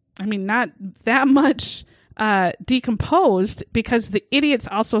 not that much decomposed, because the idiots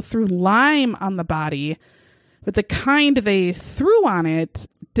also threw lime on the body, but the kind they threw on it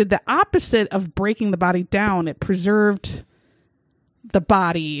did the opposite of breaking the body down. It preserved the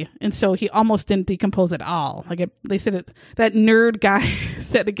body, and so he almost didn't decompose at all. They said that nerd guy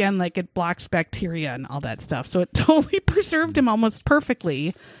said again, like it blocks bacteria and all that stuff, so it totally preserved him almost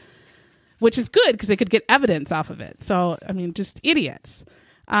perfectly, which is good because they could get evidence off of it. So, just idiots.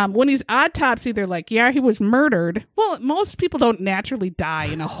 When he's autopsy, they're like, yeah, he was murdered. Well, most people don't naturally die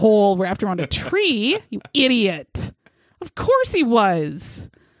in a hole wrapped around a tree, you idiot. Of course he was.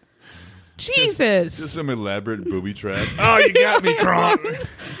 Jesus. Just some elaborate booby trap. Oh, you got me, Kronk.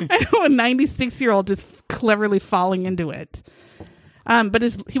 I know, a 96-year-old just cleverly falling into it. But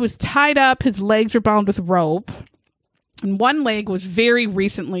he was tied up. His legs were bound with rope. And one leg was very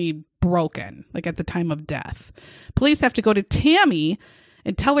recently broken, like at the time of death. Police have to go to Tammy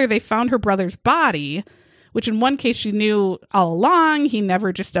and tell her they found her brother's body, which in one case she knew all along. He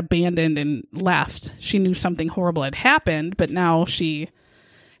never just abandoned and left. She knew something horrible had happened, but now she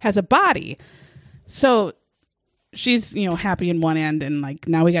has a body. So she's, happy in one end, and like,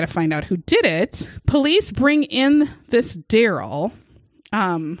 now we got to find out who did it. Police bring in this Daryl,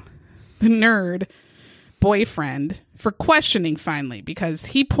 the nerd boyfriend, for questioning finally, because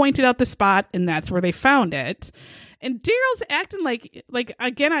he pointed out the spot and that's where they found it. And Daryl's acting like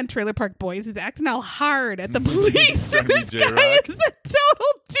again on Trailer Park Boys, he's acting all hard at the police. This guy is a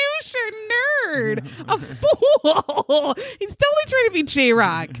total douche or nerd, a fool. He's totally trying to be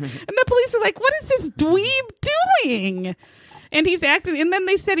J-Rock. And the police are like, what is this dweeb doing? And he's acting, and then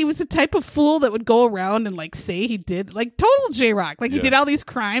they said he was the type of fool that would go around and like say he did, like total J-Rock. Like he did all these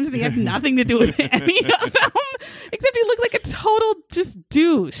crimes and he had nothing to do with any of them, except he looked like a total just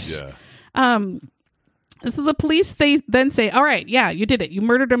douche. Yeah. So the police, they then say, all right, yeah, you did it. You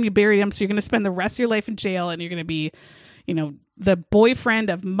murdered him. You buried him. So you're going to spend the rest of your life in jail, and you're going to be, the boyfriend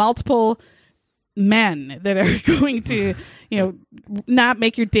of multiple men that are going to, not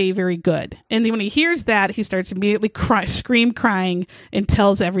make your day very good. And then when he hears that, he starts immediately crying and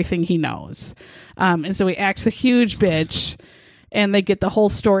tells everything he knows. And so he acts a huge bitch, and they get the whole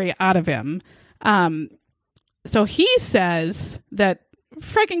story out of him. So he says that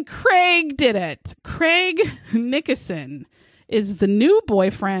freaking Craig did it. Craig Nickerson is the new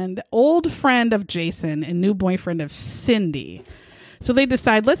boyfriend, old friend of Jason, and new boyfriend of Cindy. So they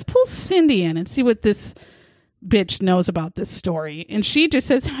decide, let's pull Cindy in and see what this bitch knows about this story. And she just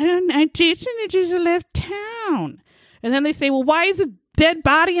says, I don't know, Jason just left town. And then they say, well, why is a dead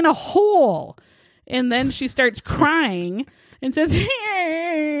body in a hole? And then she starts crying and says,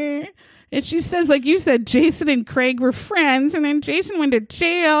 hey. And she says, like you said, Jason and Craig were friends, and then Jason went to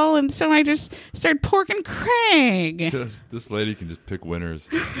jail, and so I just started porking Craig. This lady can just pick winners.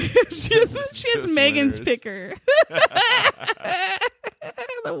 she has Megan's winners. Picker.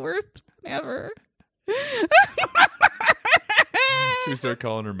 The worst one ever. Should we start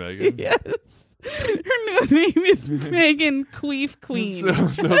calling her Megan? Yes. Her new name is Megan Queef Queen.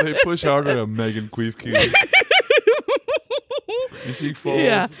 So they push harder on Megan Queef Queen. And she folds.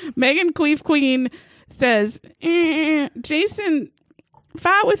 Yeah. Megan Queef Queen says, Jason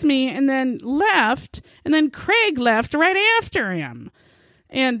fought with me and then left, and then Craig left right after him.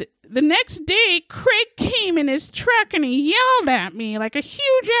 And the next day, Craig came in his truck and he yelled at me like a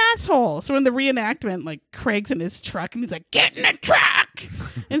huge asshole. So in the reenactment, like Craig's in his truck and he's like, get in the truck.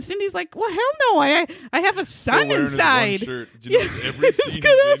 And Cindy's like, well, hell no. I have a son inside. His one shirt. You know, every scene he's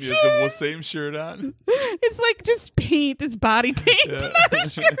in, he has the same shirt on. It's like just paint. It's body paint, not a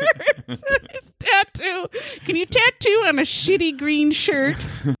shirt. It's tattoo. Can you tattoo on a shitty green shirt?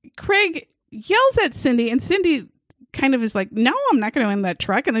 Craig yells at Cindy, and Cindy kind of is like, no, I'm not going to in that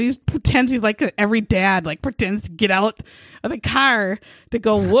truck. And then he pretends he's like every dad, like pretends to get out of the car to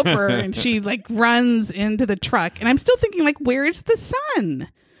go whoop her. And she like runs into the truck. And I'm still thinking, like, where is the son?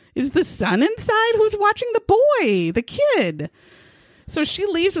 Is the son inside? Who's watching the boy, the kid? So she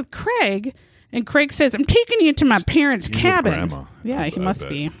leaves with Craig, and Craig says, I'm taking you to my parents' cabin. Grandma. Yeah, he must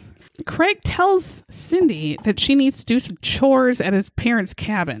be. Craig tells Cindy that she needs to do some chores at his parents'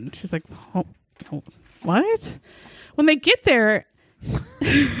 cabin. She's like, oh, what? When they get there,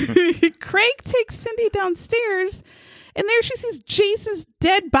 Craig takes Cindy downstairs And there she sees Jason's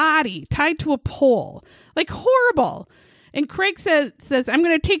dead body tied to a pole. Like, horrible. And Craig says, I'm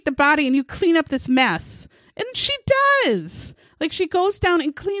going to take the body and you clean up this mess. And she does. Like, she goes down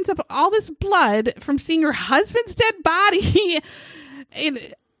and cleans up all this blood from seeing her husband's dead body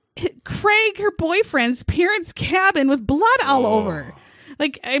in Craig, her boyfriend's parents' cabin with blood all over.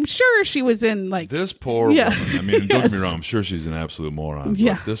 Like, I'm sure she was in, like... This poor woman. I mean, don't get me wrong. I'm sure she's an absolute moron.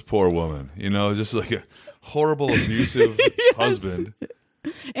 Yeah. But this poor woman, just like a horrible, abusive husband.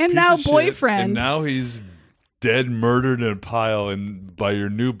 And now boyfriend. And now he's dead, murdered in a pile by your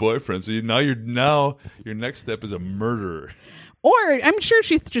new boyfriend. So your next step is a murderer. Or I'm sure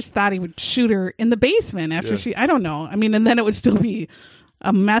she just thought he would shoot her in the basement after I don't know. I mean, and then it would still be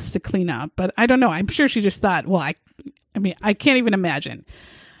a mess to clean up. But I don't know. I'm sure she just thought, well, I can't even imagine.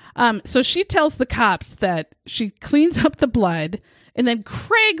 So she tells the cops that she cleans up the blood, and then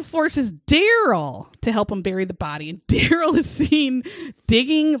Craig forces Daryl to help him bury the body. And Daryl is seen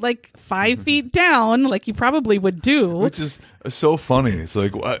digging like 5 feet down, like you probably would do. Which is so funny. It's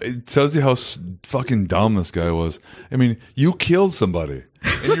like, it tells you how fucking dumb this guy was. I mean, you killed somebody,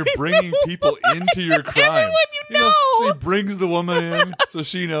 and you're bringing people into your crime. Everyone you know. So he brings the woman in so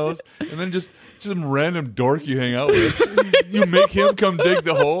she knows, and then just some random dork you hang out with. You make him come dig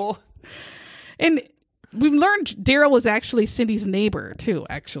the hole. And we've learned Daryl was actually Cindy's neighbor too,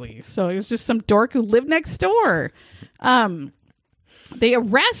 actually. So it was just some dork who lived next door. They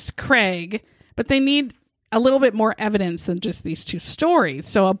arrest Craig, but they need a little bit more evidence than just these two stories.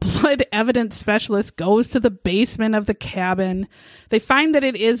 So a blood evidence specialist goes to the basement of the cabin. They find that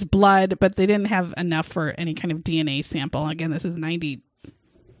it is blood, but they didn't have enough for any kind of DNA sample. Again, this is 92.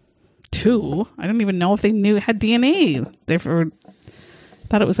 I don't even know if they had DNA.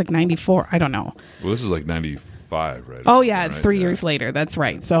 Thought it was like 94. I don't know. Well, this is like 95, right? Oh, yeah. Right? 3 years later. That's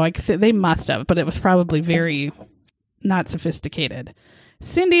right. So they must have, but it was probably very not sophisticated.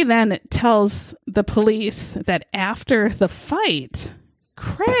 Cindy then tells the police that after the fight,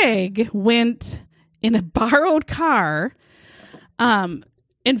 Craig went in a borrowed car and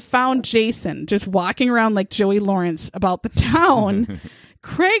found Jason just walking around like Joey Lawrence about the town.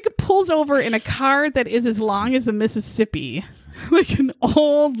 Craig pulls over in a car that is as long as the Mississippi. Like an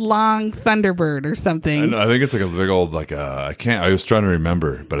old long Thunderbird or something. I think it's like a big old I was trying to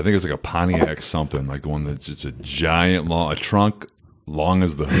remember, but I think it's like a Pontiac something, like the one that's just a giant a trunk long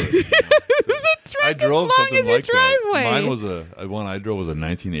as the hood. So I drove something like that. Mine was one I drove was a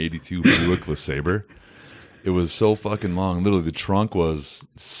 1982 Buick LeSabre. It was so fucking long. Literally, the trunk was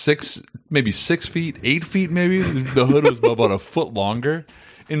 6 feet, 8 feet, maybe. The hood was about a foot longer.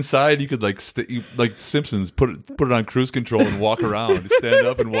 Inside, you could like Simpsons put it on cruise control and walk around, stand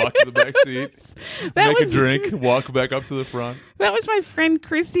up and walk to the back seat, make a drink, walk back up to the front. That was my friend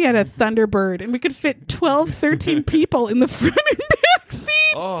Christy had a Thunderbird, and we could fit 12, 13 people in the front and back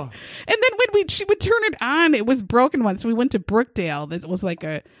seat. Oh. And then when she would turn it on, it was broken once. So we went to Brookdale. That was like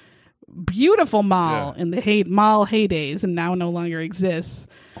a beautiful mall in the mall heydays, and now no longer exists.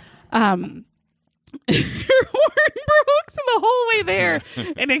 Your horn broke so the whole way there,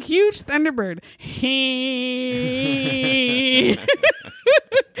 and a huge Thunderbird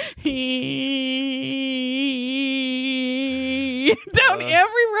down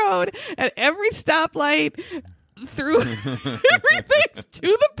every road at every stoplight through everything to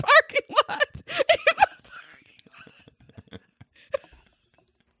the parking lot.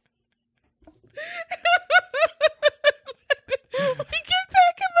 We get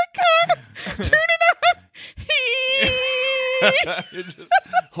back in the car, turn it on. You're just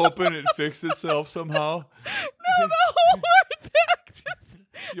hoping it fixed itself somehow. No, the whole way back. Just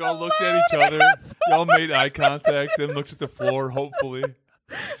you all looked at each other. You all made eye contact, then looked at the floor, hopefully.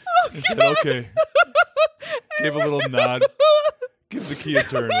 And said, okay. Gave a little nod. Give the key a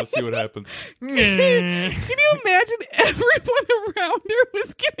turn. Let's see what happens. Can you imagine everyone around her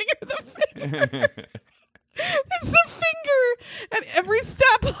was giving her the finger? There's the finger at every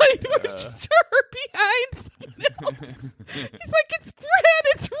stoplight was just her behind someone else. He's like, it's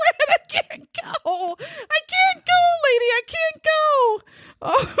red, I can't go. Lady, I can't go.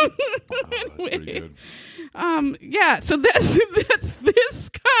 Oh, anyway. So that's this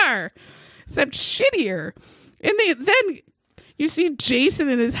car, except shittier. And then you see Jason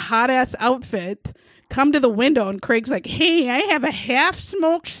in his hot ass outfit come to the window, and Craig's like, hey, I have a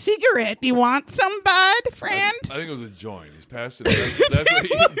half-smoked cigarette. You want some, bud, friend? I think it was a joint. He's passed it. That's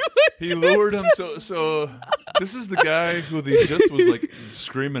what he lured him. So this is the guy who he just was like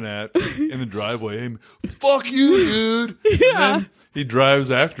screaming at in the driveway. Hey, fuck you, dude. Yeah. And then he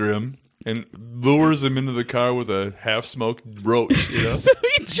drives after him, and lures him into the car with a half-smoked roach. You know? So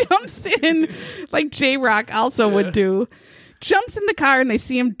he jumps in, like J-Rock also would do. Jumps in the car, and they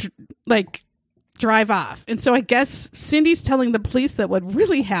see him drive off. And so I guess Cindy's telling the police that what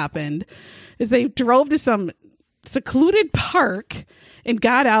really happened is they drove to some secluded park and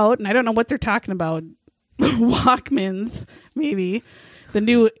got out, and I don't know what they're talking about, Walkmans, maybe, the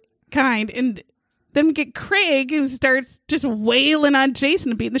new kind, and then we get Craig, who starts just wailing on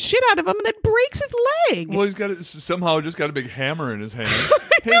Jason and beating the shit out of him, and then breaks his leg. Well, he's somehow just got a big hammer in his hand.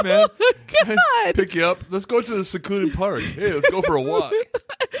 Hey, man, God. pick you up. Let's go to the secluded park. Hey, let's go for a walk.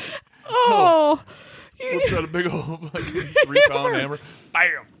 Oh. Whips out a big old 3-pound hammer.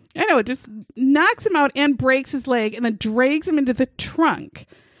 Bam. I know, it just knocks him out and breaks his leg and then drags him into the trunk.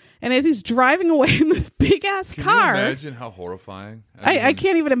 And as he's driving away in this big-ass car... Can you imagine how horrifying? I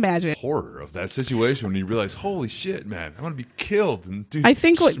can't even imagine. Horror of that situation when you realize, holy shit, man, I'm going to be killed. And dude I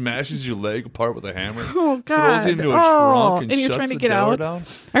think smashes your leg apart with a hammer. Oh, God. Throws you into a trunk and you're shuts trying to the get door out. down.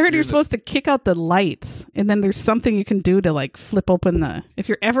 I heard you're supposed to kick out the lights, and then there's something you can do to flip open the... If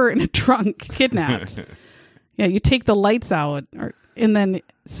you're ever in a trunk kidnapped, yeah, you take the lights out, and then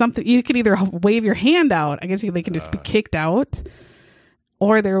something... You could either wave your hand out. I guess they can just be kicked out.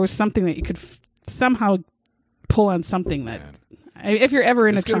 Or there was something that you could somehow pull on something that, if you're ever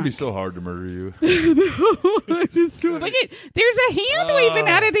in a trunk. It's going to be so hard to murder you. There's a hand waving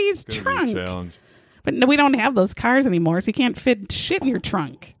out of these trunk. Challenge. But no, we don't have those cars anymore, so you can't fit shit in your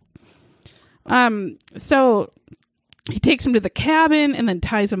trunk. So he takes him to the cabin and then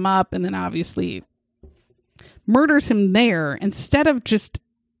ties him up and then obviously murders him there instead of just,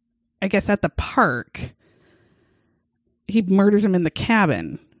 I guess, at the park. He murders him in the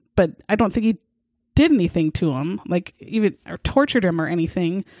cabin, but I don't think he did anything to him, or tortured him or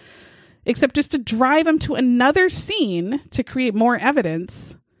anything, except just to drive him to another scene to create more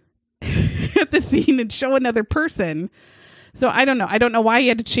evidence at the scene and show another person. So I don't know. I don't know why he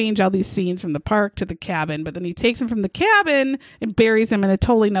had to change all these scenes from the park to the cabin, but then he takes him from the cabin and buries him in a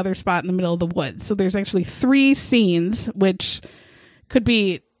totally another spot in the middle of the woods. So there's actually 3 scenes, which could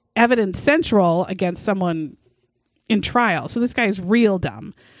be evidence central against someone in trial. So this guy is real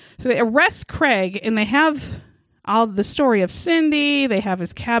dumb. So they arrest Craig, and they have all the story of Cindy. They have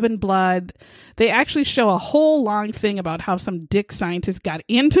his cabin blood. They actually show a whole long thing about how some dick scientist got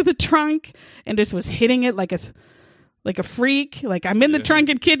into the trunk and just was hitting it like a freak. Like, I'm in the trunk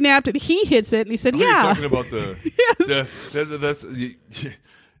and kidnapped, and he hits it, and he said, You're yeah. talking about that's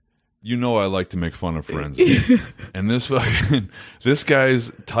you know, I like to make fun of forensics. And this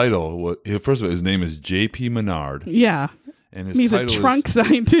guy's title, first of all, his name is J.P. Menard. Yeah. And his he's a trunk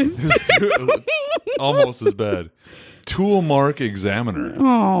scientist. Almost as bad. Tool Mark Examiner.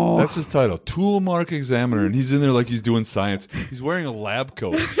 Oh, that's his title. Tool Mark Examiner. And he's in there like he's doing science. He's wearing a lab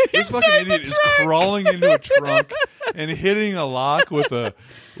coat. This fucking idiot is crawling into a trunk and hitting a lock with a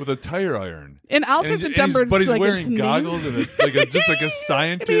tire iron. And all sorts of dumb words. But he's wearing goggles and just like a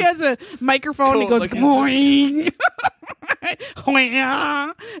scientist. And he has a microphone. And he goes, "Gloing."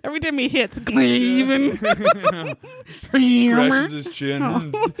 Every time he hits, gleaming. Scratches his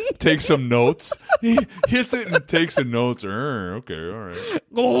chin, takes some notes. He hits it and takes some notes. Okay, all right.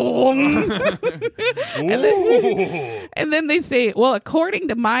 And then they say, well, according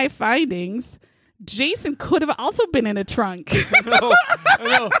to my findings, Jason could have also been in a trunk. I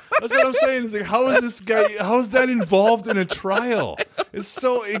know. That's what I'm saying. It's like, how is this guy? How is that involved in a trial? It's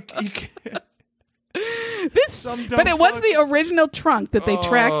so. He can't. But it was the original trunk that they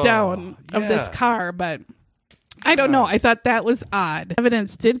tracked down of this car. But I don't know. I thought that was odd.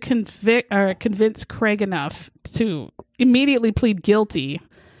 Evidence did convince Craig enough to immediately plead guilty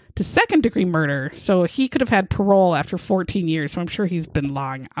to second-degree murder. So he could have had parole after 14 years. So I'm sure he's been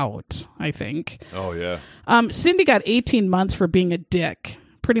long out, I think. Oh, yeah. Cindy got 18 months for being a dick.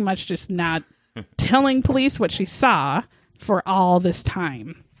 Pretty much just not telling police what she saw for all this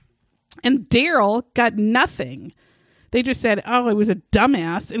time. And Daryl got nothing. They just said, oh, he was a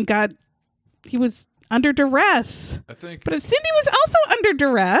dumbass and he was under duress. I think. But Cindy was also under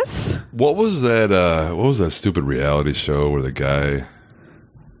duress. What was that stupid reality show where the guy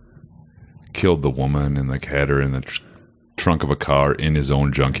killed the woman and had her in the trunk of a car in his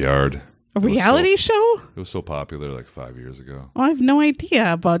own junkyard? A reality show? It was so popular 5 years ago. Oh, I have no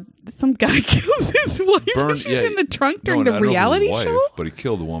idea about some guy kills his wife. She's in the trunk during the reality show? But he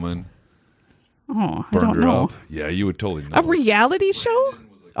killed a woman. Oh, I burned don't her know. up. Yeah, you would totally know. A reality show?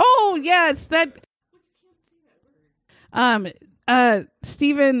 Oh, yes, that.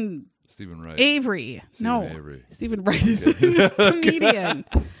 Stephen Wright. Avery. Avery. Stephen Wright is a comedian.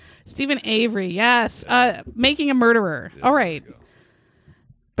 Stephen Avery, yes. Making a Murderer. Yeah, all right.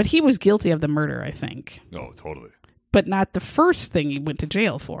 But he was guilty of the murder, I think. Oh, totally. But not the first thing he went to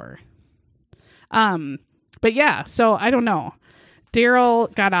jail for. But yeah, so I don't know.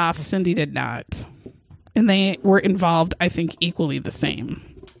 Daryl got off, Cindy did not. And they were involved, I think, equally the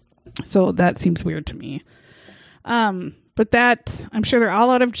same. So that seems weird to me. But that, I'm sure they're all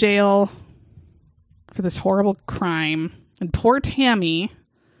out of jail for this horrible crime. And poor Tammy,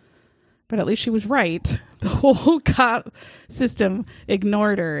 but at least she was right. The whole cop system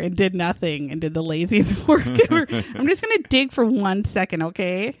ignored her and did nothing and did the laziest work ever. I'm just going to dig for 1 second,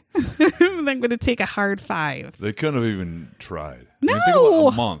 okay? I'm going to take a hard 5. They couldn't have even tried. No. I mean, think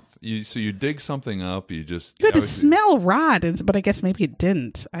about a month. So you dig something up, you had to smell rot, but I guess maybe it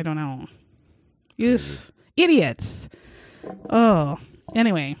didn't. I don't know. Idiots. Oh,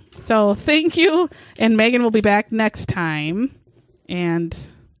 anyway. So thank you. And Megan will be back next time. And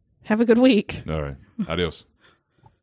have a good week. All right. Adios.